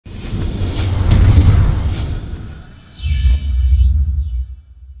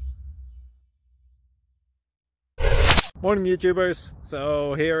Morning YouTubers.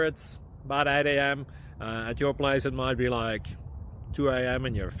 So here it's about 8 a.m. At your place it might be like 2 a.m.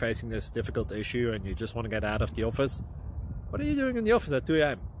 and you're facing this difficult issue and you just want to get out of the office. What are you doing in the office at 2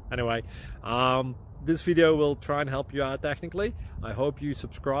 a.m.? Anyway, this video will try and help you out technically. I hope you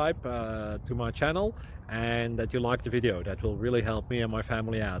subscribe to my channel and that you like the video. That will really help me and my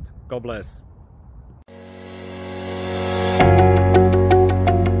family out. God bless.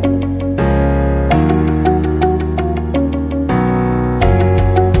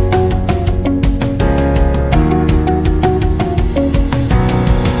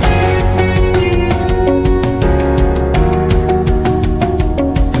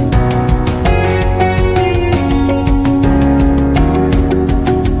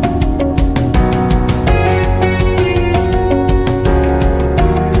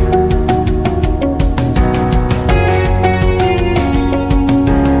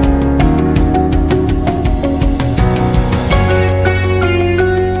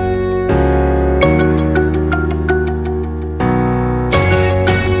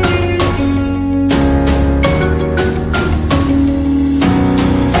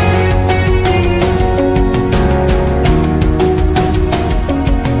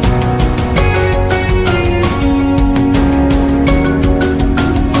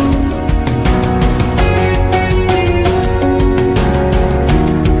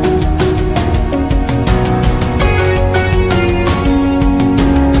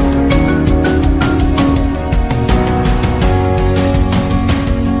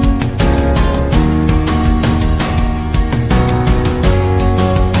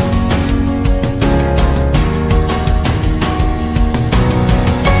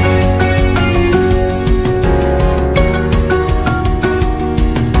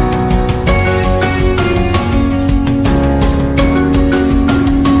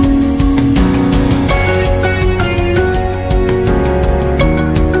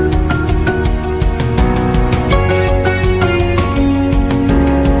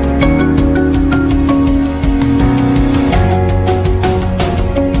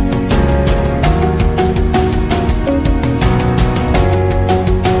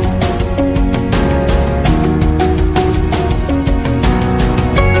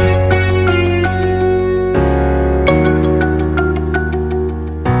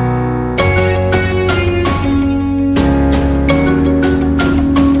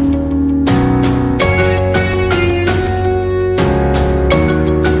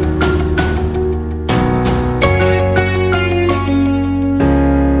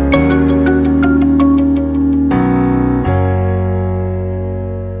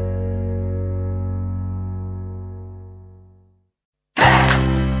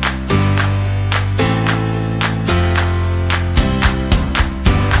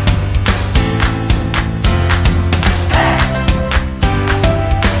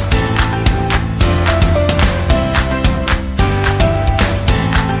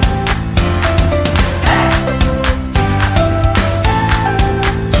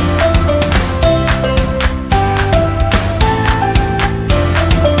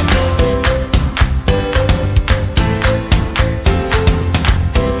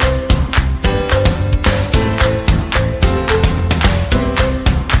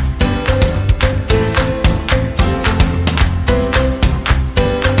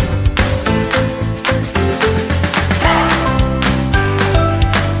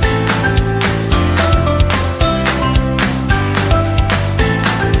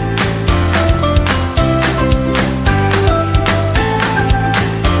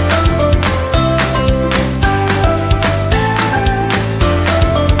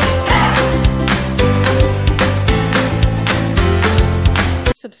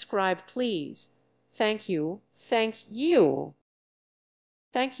 Subscribe, please. Thank you. Thank you.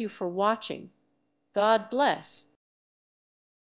 Thank you for watching. God bless.